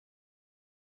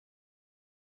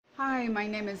Hi, my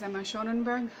name is Emma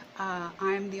Schonenberg.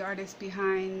 I'm the artist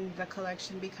behind the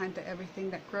collection Be Kind to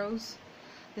Everything That Grows.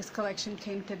 This collection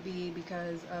came to be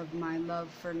because of my love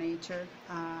for nature.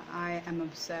 I am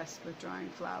obsessed with drawing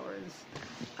flowers.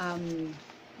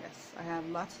 Yes, I have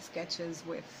lots of sketches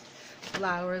with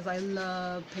flowers. I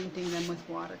love painting them with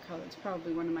watercolor. It's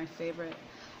probably one of my favorite.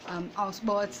 Also,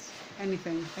 well, it's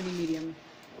anything, any medium.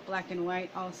 Black and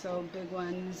white, also big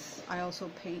ones. I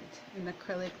also paint in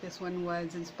acrylic. This one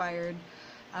was inspired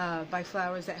by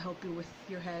flowers that help you with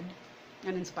your head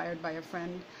and inspired by a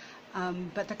friend.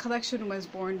 But the collection was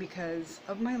born because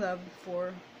of my love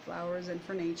for flowers and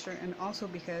for nature, and also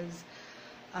because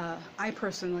I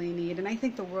personally need, and I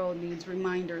think the world needs,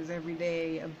 reminders every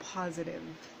day of positive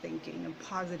thinking, of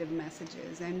positive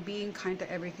messages, and being kind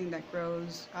to everything that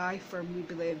grows. I firmly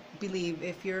believe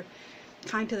if you're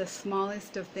kind to the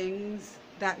smallest of things,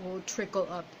 that will trickle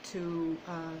up to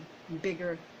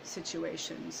bigger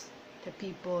situations, to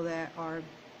people that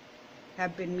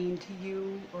have been mean to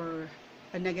you, or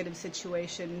a negative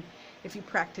situation. If you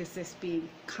practice this, being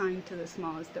kind to the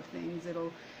smallest of things,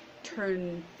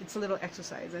 it's a little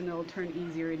exercise, and it'll turn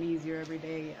easier and easier every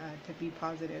day to be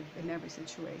positive in every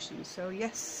situation. So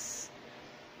yes,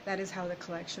 that is how the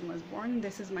collection was born.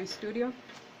 This is my studio.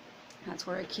 That's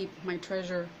where I keep my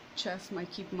treasure chest, I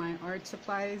keep my art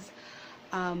supplies.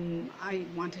 I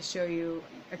want to show you,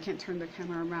 I can't turn the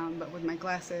camera around, but with my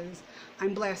glasses,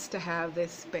 I'm blessed to have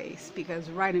this space because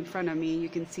right in front of me you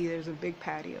can see there's a big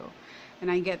patio, and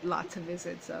I get lots of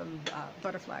visits of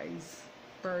butterflies,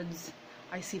 birds.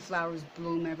 I see flowers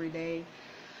bloom every day.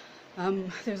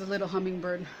 There's a little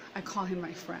hummingbird. I call him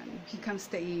my friend. He comes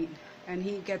to eat, and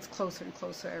he gets closer and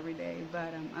closer every day,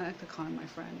 but I like to call him my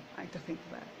friend. I like to think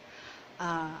of that.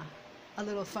 A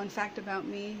little fun fact about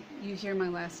me: you hear my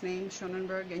last name,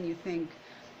 Schonenberg, and you think,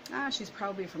 she's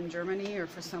probably from Germany or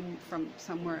from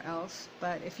somewhere else.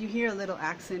 But if you hear a little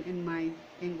accent in my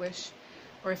English,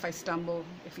 or if I stumble,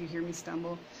 if you hear me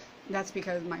stumble, that's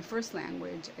because my first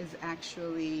language is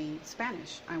actually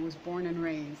Spanish. I was born and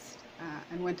raised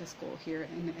and went to school here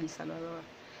in El Salvador.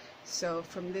 So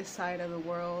from this side of the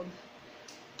world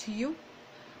to you,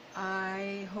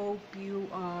 I hope you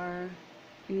are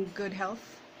in good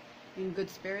health, in good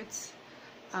spirits.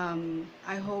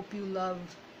 I hope you love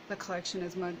the collection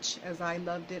as much as I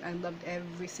loved it. I loved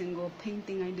every single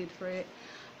painting I did for it.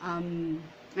 And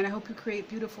I hope you create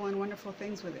beautiful and wonderful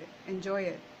things with it. Enjoy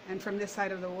it. And from this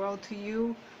side of the world to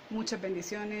you, muchas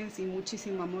bendiciones y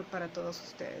muchísimo amor para todos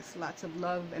ustedes. Lots of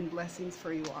love and blessings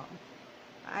for you all.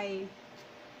 Bye.